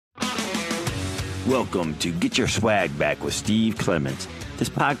Welcome to Get Your Swag Back with Steve Clements. This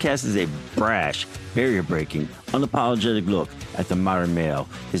podcast is a brash, barrier-breaking, unapologetic look at the modern male,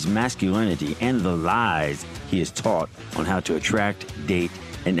 his masculinity, and the lies he is taught on how to attract, date,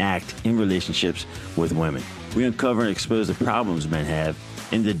 and act in relationships with women. We uncover and expose the problems men have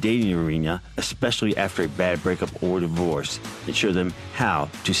in the dating arena, especially after a bad breakup or divorce, and show them how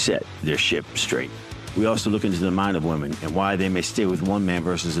to set their ship straight. We also look into the mind of women and why they may stay with one man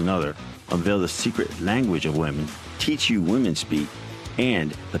versus another, unveil the secret language of women, teach you women speak,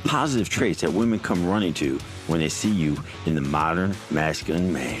 and the positive traits that women come running to when they see you in the modern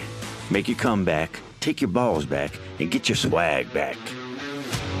masculine man. Make your comeback, take your balls back, and get your swag back.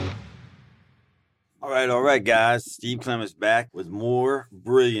 All right, guys. Steve Clements back with more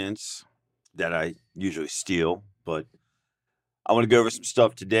brilliance that I usually steal, but I want to go over some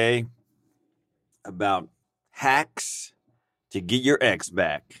stuff today about hacks to get your ex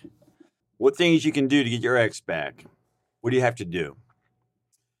back. What things you can do to get your ex back? What do you have to do?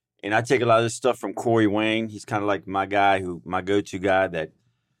 And I take a lot of this stuff from Corey Wayne. He's kind of like my go-to guy that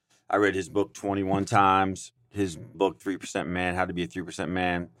I read his book 21 times. His book, 3% Man, How to Be a 3%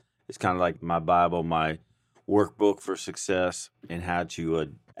 Man. It's kind of like my Bible, my workbook for success and how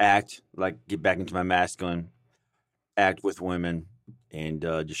to act, like get back into my masculine, act with women, and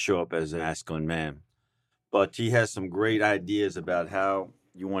just show up as a masculine man. But he has some great ideas about how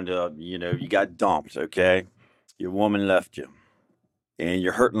you want to, you got dumped, okay? Your woman left you, and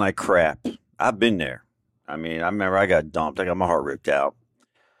you're hurting like crap. I've been there. I remember I got dumped. I got my heart ripped out.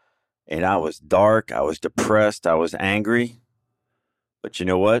 And I was dark. I was depressed. I was angry. But you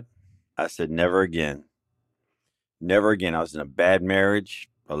know what? I said, never again. Never again. I was in a bad marriage,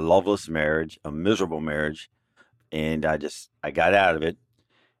 a loveless marriage, a miserable marriage. And I got out of it.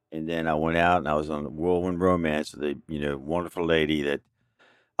 And then I went out and I was on a whirlwind romance with a, wonderful lady that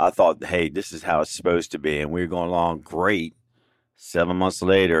I thought, hey, this is how it's supposed to be. And we were going along great. 7 months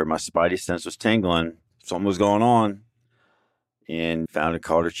later, my spidey sense was tingling. Something was going on. And found and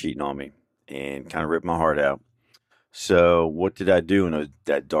caught her cheating on me. And kind of ripped my heart out. So what did I do in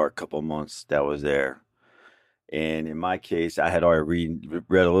that dark couple of months that was there? And in my case, I had already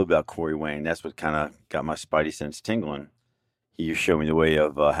read a little about Corey Wayne. That's what kind of got my spidey sense tingling. He showed me the way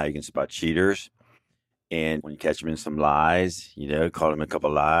of how you can spot cheaters. And when you catch them in some lies, call them a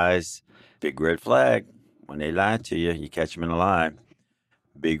couple lies. Big red flag. When they lie to you, you catch them in a lie.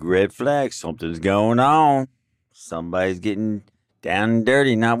 Big red flag. Something's going on. Somebody's getting down and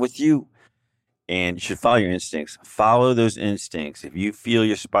dirty, not with you. And you should follow your instincts. Follow those instincts. If you feel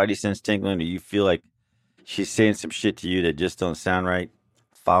your spidey sense tingling or you feel like she's saying some shit to you that just don't sound right,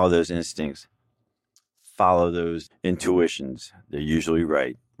 follow those instincts. Follow those intuitions. They're usually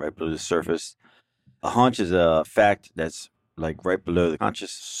right below the surface. A hunch is a fact that's like right below the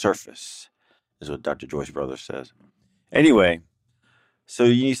conscious surface, is what Dr. Joyce Brothers says. Anyway, so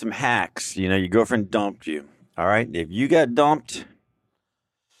you need some hacks. Your girlfriend dumped you. All right? If you got dumped,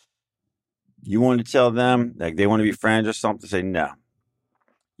 you want to tell them, like they want to be friends or something, say, no,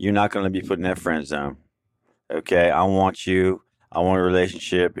 you're not going to be put in that friend zone. Okay? I want you. I want a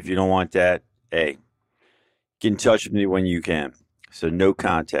relationship. If you don't want that, hey, get in touch with me when you can. So no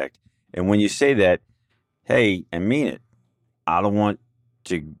contact. And when you say that, hey, I mean it. I don't want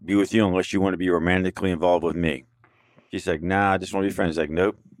to be with you unless you want to be romantically involved with me. She's like, nah, I just want to be friends. Like,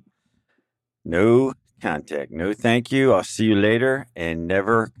 nope. No contact. No thank you. I'll see you later. And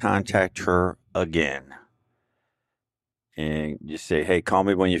never contact her again. And just say, hey, call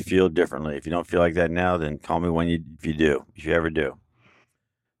me when you feel differently. If you don't feel like that now, then call me if you ever do.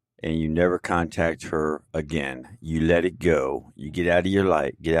 And you never contact her again. You let it go. You get out of your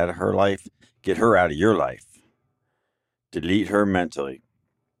life. Get out of her life. Get her out of your life. Delete her mentally.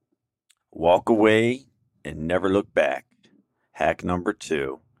 Walk away and never look back. Hack number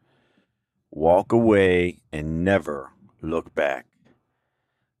 2. Walk away and never look back.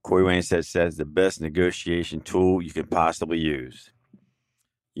 Corey Wayne says the best negotiation tool you can possibly use.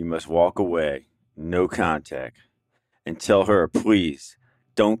 You must walk away. No contact. And tell her, please,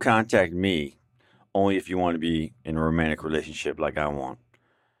 don't contact me only if you want to be in a romantic relationship like I want.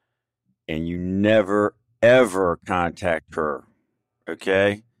 And you never, ever contact her.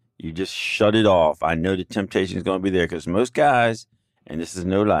 Okay? You just shut it off. I know the temptation is going to be there because most guys, and this is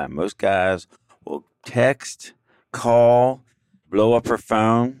no lie, most guys will text, call, blow up her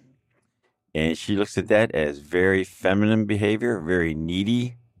phone. And she looks at that as very feminine behavior, very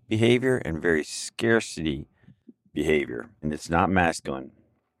needy behavior, and very scarcity behavior. And it's not masculine.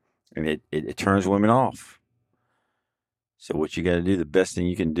 And it turns women off. So what you got to do, the best thing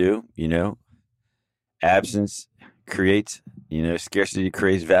you can do, absence creates Scarcity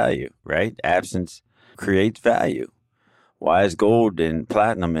creates value, right? Absence creates value. Why is gold and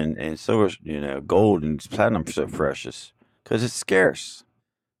platinum and silver, gold and platinum so precious? Because it's scarce.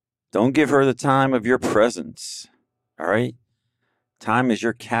 Don't give her the time of your presence. All right? Time is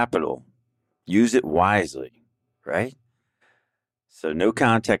your capital. Use it wisely, right? So no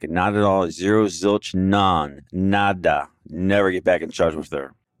contact, not at all, zero, zilch, none, nada. Never get back in touch with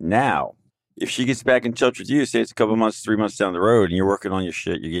her. Now, if she gets back in touch with you, say it's a couple months, 3 months down the road, and you're working on your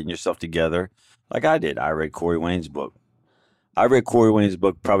shit, you're getting yourself together, like I did. I read Corey Wayne's book. I read Corey Wayne's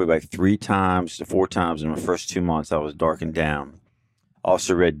book probably like 3 times to 4 times in my first 2 months. I was darkened down.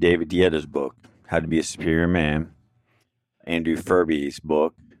 Also read David Dieter's book, How to Be a Superior Man. Andrew Furby's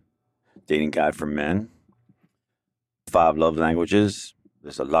book, Dating Guide for Men. 5 Love Languages.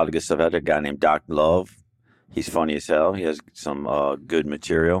 There's a lot of good stuff out there. A guy named Doc Love. He's funny as hell. He has some good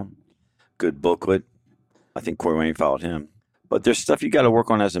material, good booklet. I think Corey Wayne followed him. But there's stuff you got to work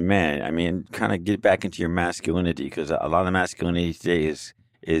on as a man. I mean, kind of get back into your masculinity, because a lot of masculinity today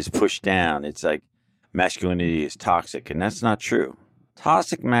is pushed down. It's like masculinity is toxic, and that's not true.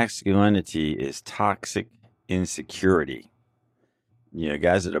 Toxic masculinity is toxic insecurity.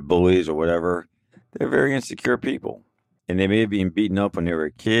 Guys that are bullies or whatever, they're very insecure people. And they may have been beaten up when they were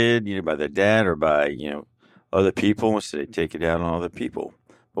a kid, by their dad or by, other people, so they take it out on other people.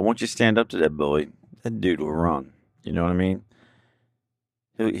 But once you stand up to that bully, that dude will run. You know what I mean?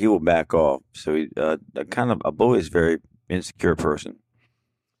 He will back off. So a bully is a very insecure person.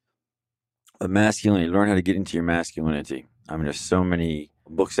 A masculinity, learn how to get into your masculinity. I mean, there's so many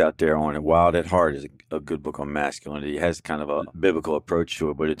books out there on it. Wild at Heart is a good book on masculinity. It has kind of a biblical approach to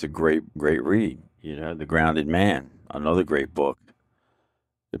it, but it's a great read. The Grounded Man, another great book.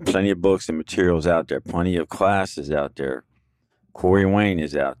 There's plenty of books and materials out there. Plenty of classes out there. Corey Wayne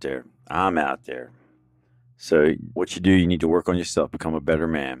is out there. I'm out there. So what you do, you need to work on yourself, become a better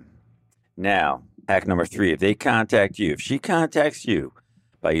man. Now, hack number 3, if she contacts you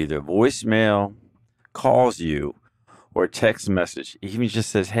by either voicemail, calls you, or text message, even just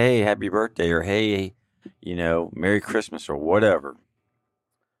says, hey, happy birthday, or hey, Merry Christmas, or whatever,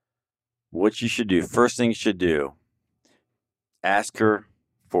 what you should do, first thing you should do, ask her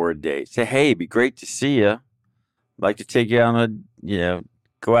for a date. Say, hey, it'd be great to see you. I'd like to take you on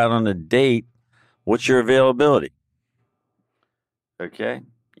go out on a date. What's your availability? Okay.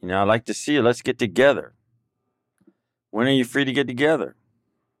 I'd like to see you. Let's get together. When are you free to get together?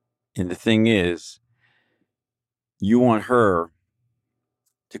 And the thing is, you want her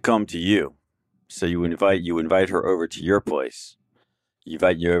to come to you. So you invite her over to your place. You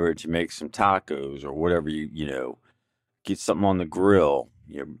invite you over to make some tacos or whatever, get something on the grill.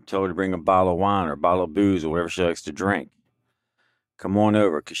 Tell her to bring a bottle of wine or a bottle of booze or whatever she likes to drink. Come on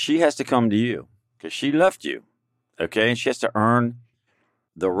over, because she has to come to you, because she left you, okay? And she has to earn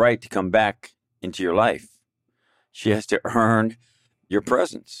the right to come back into your life. She has to earn your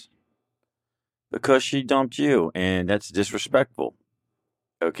presence, because she dumped you, and that's disrespectful,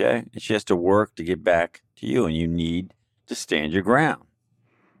 okay? And she has to work to get back to you, and you need to stand your ground.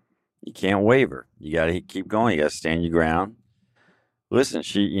 You can't waver. You got to keep going. You got to stand your ground. Listen,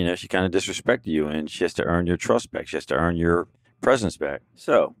 she kind of disrespected you, and she has to earn your trust back. She has to earn your presence back.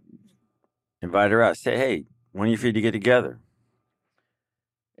 So, invite her out. Say, hey, when are you free to get together?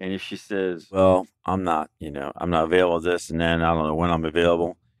 And if she says, well, I'm not available this and then, I don't know when I'm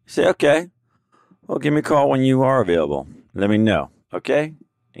available. Say, okay, well, give me a call when you are available. Let me know, okay?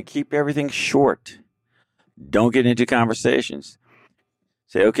 And keep everything short. Don't get into conversations.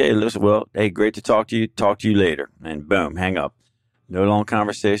 Say, okay, listen, well, hey, great to talk to you. Talk to you later. And boom, hang up. No long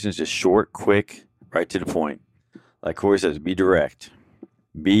conversations, just short, quick, right to the point. Like Corey says, be direct.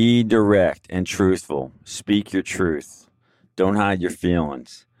 Be direct and truthful. Speak your truth. Don't hide your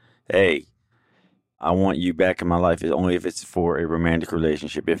feelings. Hey, I want you back in my life only if it's for a romantic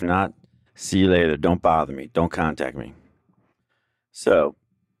relationship. If not, see you later. Don't bother me. Don't contact me. So,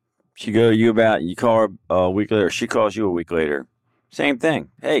 you call her a week later. She calls you a week later. Same thing.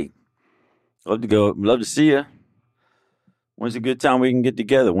 Hey, love to see you. When's a good time we can get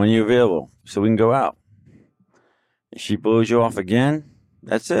together? When are you available? So we can go out. If she blows you off again,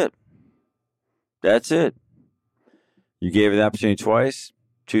 that's it. That's it. You gave her the opportunity twice.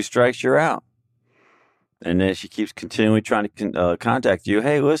 2 strikes, you're out. And then she keeps continually trying to contact you.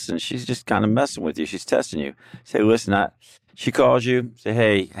 Hey, listen, she's just kind of messing with you. She's testing you. Say, listen, she calls you. Say,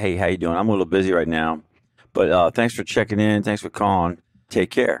 hey, how you doing? I'm a little busy right now. But thanks for checking in. Thanks for calling. Take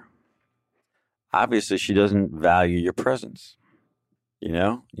care. Obviously, she doesn't value your presence.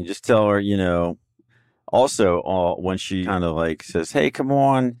 You just tell her, also, when she kind of like says, hey, come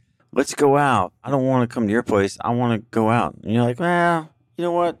on, let's go out. I don't want to come to your place. I want to go out. And you're like, well, you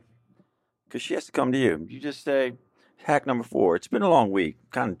know what? Because she has to come to you. You just say, hack number 4. It's been a long week. I'm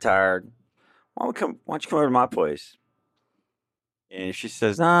kind of tired. Why don't you come over to my place? And if she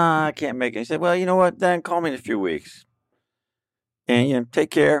says, nah, I can't make it. You say, well, you know what? Then call me in a few weeks. And,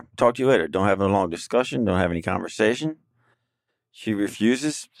 take care. Talk to you later. Don't have a long discussion. Don't have any conversation. She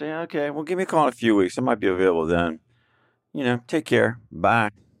refuses. Say, okay, well, give me a call in a few weeks. I might be available then. Take care.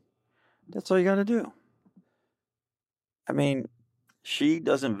 Bye. That's all you got to do. I mean, she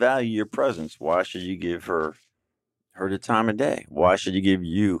doesn't value your presence. Why should you give her the time of day? Why should you give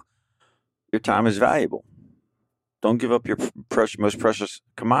you your time is valuable? Don't give up your most precious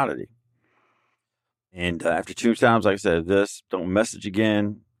commodity. And after 2 times, like I said, don't message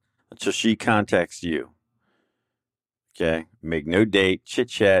again until she contacts you. Okay? Make no date, chit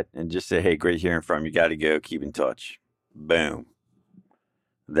chat, and just say, hey, great hearing from you. Got to go. Keep in touch. Boom.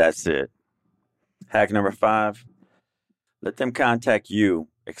 That's it. Hack number 5, let them contact you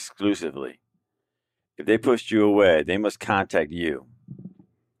exclusively. If they pushed you away, they must contact you.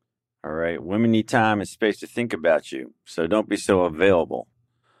 All right? Women need time and space to think about you, so don't be so available.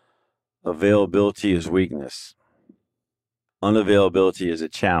 Availability is weakness. Unavailability is a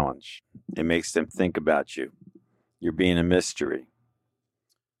challenge. It makes them think about you. You're being a mystery.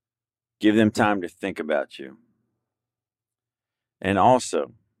 Give them time to think about you. And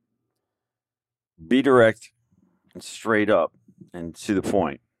also, be direct and straight up and to the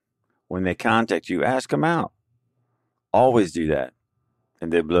point. When they contact you, ask them out. Always do that.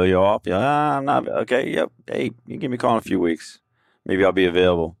 And they blow you off. I'm not. Okay, yep. Hey, you can give me a call in a few weeks. Maybe I'll be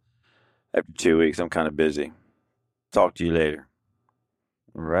available. After 2 weeks, I'm kind of busy. Talk to you later.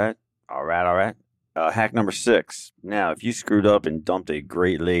 All right. Hack number 6. Now, if you screwed up and dumped a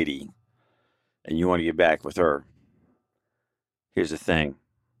great lady and you want to get back with her, here's the thing.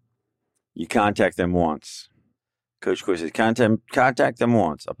 You contact them once. Coach Corey says, contact them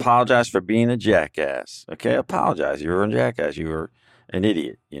once. Apologize for being a jackass. Okay, apologize. You were a jackass. You were an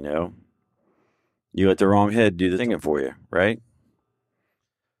idiot, You let the wrong head do the thinking for you, right?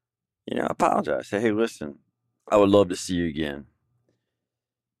 Apologize. Say, hey, listen, I would love to see you again.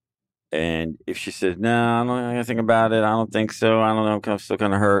 And if she says, no, I'm not going to think about it. I don't think so. I don't know. I'm still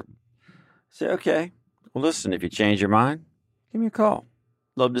going to hurt. Say, okay. Well, listen, if you change your mind, give me a call.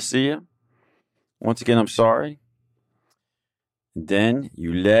 Love to see you. Once again, I'm sorry. Then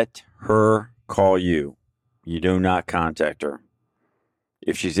you let her call you. You do not contact her.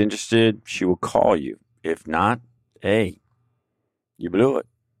 If she's interested, she will call you. If not, hey, you blew it.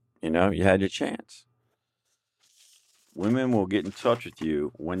 You had your chance. Women will get in touch with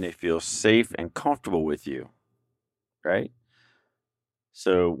you when they feel safe and comfortable with you, right?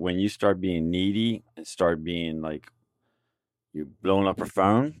 So when you start being needy and start being like you're blowing up her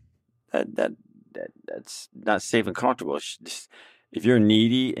phone, that's not safe and comfortable. If you're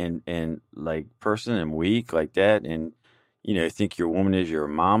needy and like person and weak like that, and think your woman is your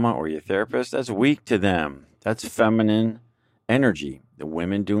mama or your therapist, that's weak to them. That's feminine energy. The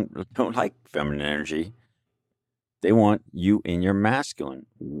women don't like feminine energy. They want you in your masculine.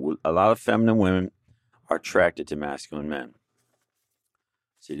 A lot of feminine women are attracted to masculine men.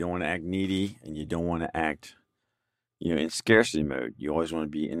 So you don't want to act needy and you don't want to act, in scarcity mode. You always want to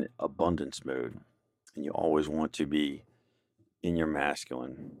be in abundance mode. And you always want to be in your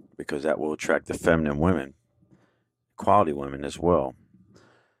masculine because that will attract the feminine women, quality women as well.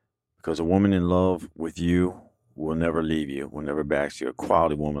 Because a woman in love with you will never leave you, will never back you. A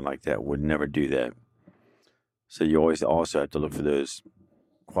quality woman like that would never do that. So you always also have to look for those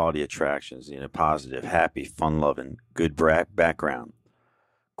quality attractions, positive, happy, fun-loving, good background,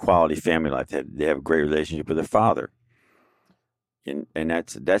 quality family life. They have a great relationship with their father. And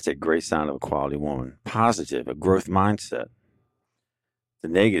that's a great sign of a quality woman. Positive, a growth mindset. The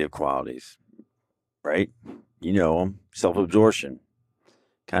negative qualities, right? You know them. Self-absorption,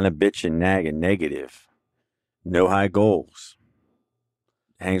 kind of bitch and nag and negative. No high goals.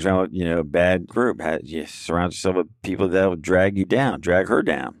 Hangs around with, a bad group. Surrounds yourself with people that will drag you down, drag her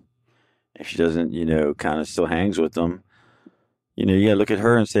down. If she doesn't, kind of still hangs with them, you got to look at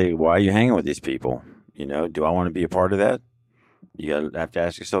her and say, why are you hanging with these people? Do I want to be a part of that? You have to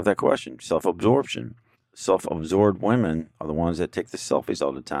ask yourself that question. Self-absorption. Self-absorbed women are the ones that take the selfies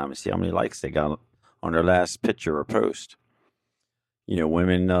all the time and see how many likes they got on their last picture or post.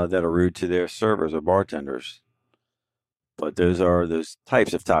 Women that are rude to their servers or bartenders. But those are those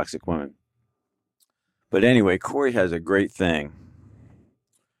types of toxic women. But anyway, Corey has a great thing.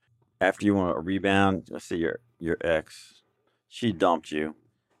 After you want a rebound, let's say your ex, she dumped you,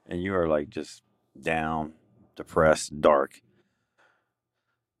 and you are like just down, depressed, dark.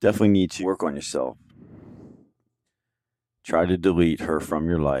 Definitely need to work on yourself. Try to delete her from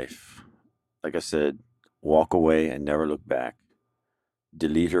your life. Like I said, walk away and never look back.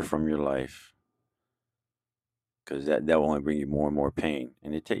 Delete her from your life, because that will only bring you more and more pain.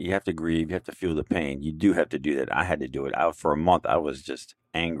 And you have to grieve. You have to feel the pain. You do have to do that. I had to do it. For a month, I was just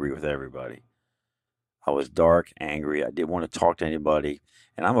angry with everybody. I was dark, angry. I didn't want to talk to anybody.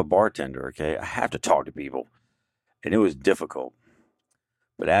 And I'm a bartender, okay? I have to talk to people. And it was difficult.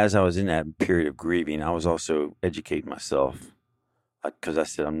 But as I was in that period of grieving, I was also educating myself, because I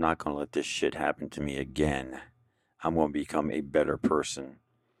said, I'm not going to let this shit happen to me again. I'm going to become a better person.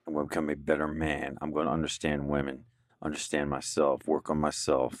 I'm going to become a better man. I'm going to understand women, understand myself, work on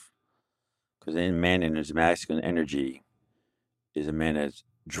myself. Because a man in his masculine energy is a man that's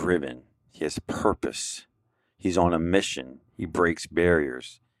driven. He has purpose. He's on a mission. He breaks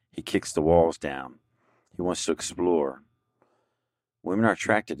barriers. He kicks the walls down. He wants to explore. Women are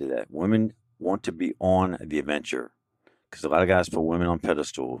attracted to that. Women want to be on the adventure, because a lot of guys put women on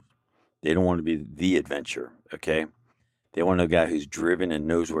pedestals. They don't want to be the adventure, okay? They want a guy who's driven and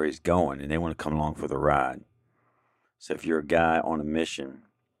knows where he's going, and they want to come along for the ride. So if you're a guy on a mission,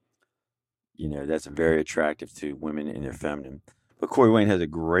 that's very attractive to women in their feminine. But Corey Wayne has a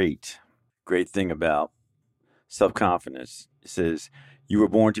great thing about self-confidence. It says, you were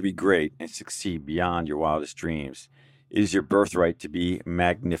born to be great and succeed beyond your wildest dreams. It is your birthright to be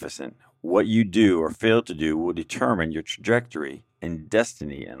magnificent. What you do or fail to do will determine your trajectory and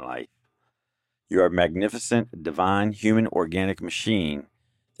destiny in life. You are a magnificent, divine, human, organic machine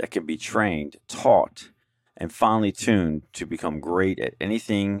that can be trained, taught, and finely tuned to become great at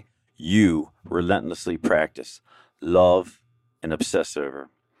anything you relentlessly practice, love, and obsess over.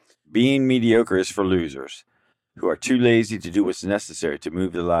 Being mediocre is for losers who are too lazy to do what's necessary to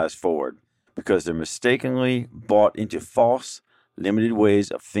move their lives forward, because they're mistakenly bought into false, limited ways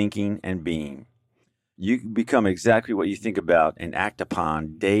of thinking and being. You become exactly what you think about and act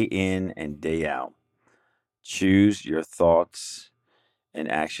upon day in and day out. Choose your thoughts and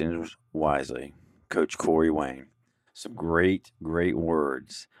actions wisely. Coach Corey Wayne. Some great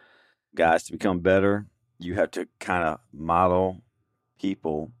words. Guys, to become better, you have to kind of model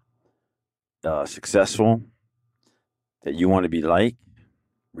people successful that you want to be like.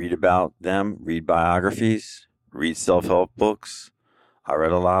 Read about them, read biographies, read self-help books. I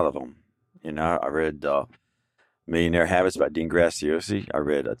read a lot of them. I read Millionaire Habits by Dean Graziosi. I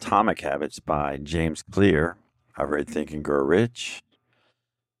read Atomic Habits by James Clear. I read Think and Grow Rich.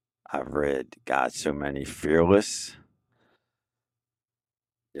 I've read, so many. Fearless.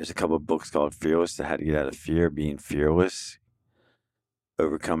 There's a couple of books called Fearless, How to Get Out of Fear, Being Fearless,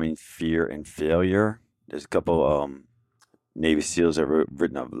 Overcoming Fear and Failure. There's a couple Navy SEALs have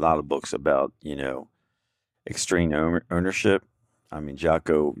written a lot of books about, extreme ownership. I mean,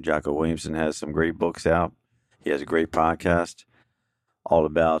 Jocko Williamson has some great books out. He has a great podcast all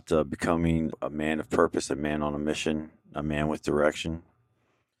about becoming a man of purpose, a man on a mission, a man with direction.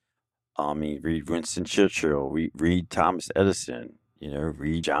 Read Winston Churchill, read Thomas Edison,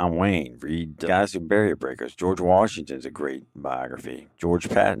 read John Wayne, read guys who are barrier breakers. George Washington's a great biography. General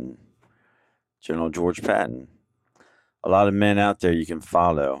George Patton. A lot of men out there you can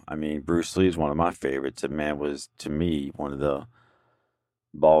follow. I mean, Bruce Lee is one of my favorites. The man was, to me, one of the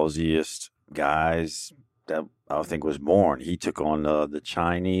ballsiest guys that I think was born. He took on the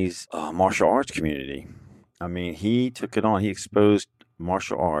Chinese martial arts community. I mean, he took it on. He exposed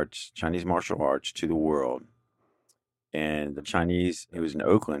Chinese martial arts to the world. And the Chinese, who was in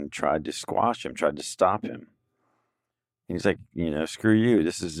Oakland, tried to squash him, tried to stop him. And he's like, screw you.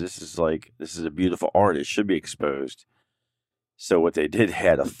 This is a beautiful art. It should be exposed. So what they did,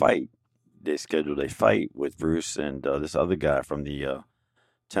 had a fight. They scheduled a fight with Bruce and this other guy from the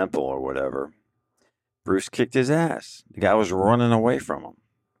temple or whatever. Bruce kicked his ass. The guy was running away from him.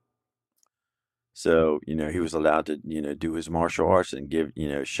 So, he was allowed to, do his martial arts and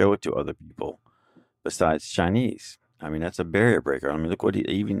show it to other people besides Chinese. I mean, that's a barrier breaker. I mean, look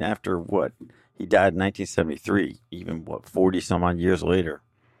even after he died in 1973, even 40 some odd years later,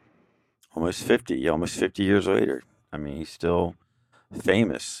 almost 50 years later. I mean, he's still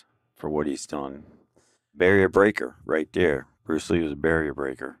famous for what he's done. Barrier breaker right there. Bruce Lee was a barrier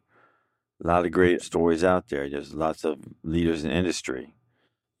breaker. A lot of great stories out there. There's lots of leaders in industry.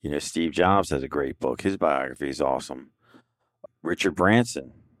 Steve Jobs has a great book. His biography is awesome. Richard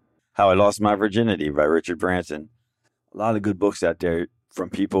Branson, How I Lost My Virginity by Richard Branson. A lot of good books out there from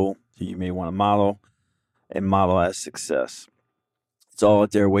people who you may want to model as success. It's all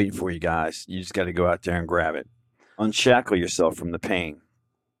out there waiting for you guys. You just got to go out there and grab it. Unshackle yourself from the pain.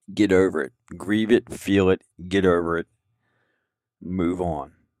 Get over it. Grieve it, feel it, get over it. Move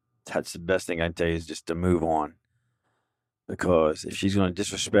on. That's the best thing I can tell you, is just to move on. Because if she's going to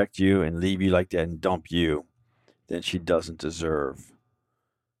disrespect you and leave you like that and dump you, then she doesn't deserve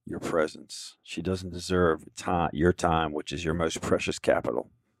your presence. She doesn't deserve your time, which is your most precious capital.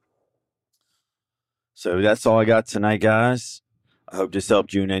 So that's all I got tonight, guys. I hope this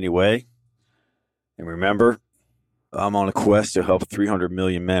helped you in any way. And remember, I'm on a quest to help 300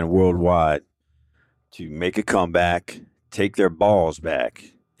 million men worldwide to make a comeback, take their balls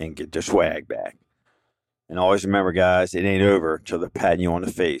back, and get their swag back. And always remember, guys, it ain't over till they're patting you on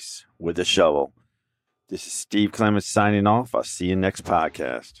the face with a shovel. This is Steve Clements signing off. I'll see you next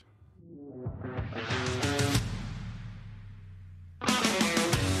podcast.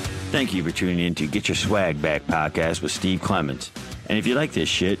 Thank you for tuning in to Get Your Swag Back podcast with Steve Clements. And if you like this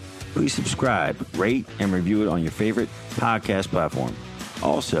shit, please subscribe, rate, and review it on your favorite podcast platform.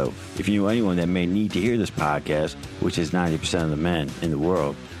 Also, if you know anyone that may need to hear this podcast, which is 90% of the men in the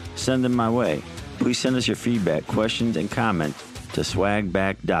world, send them my way. Please send us your feedback, questions, and comments to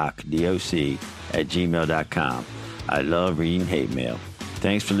swagbackdoc@gmail.com. I love reading hate mail.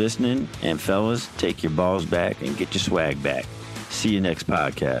 Thanks for listening, and fellas, take your balls back and get your swag back. See you next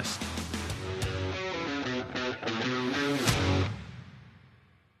podcast.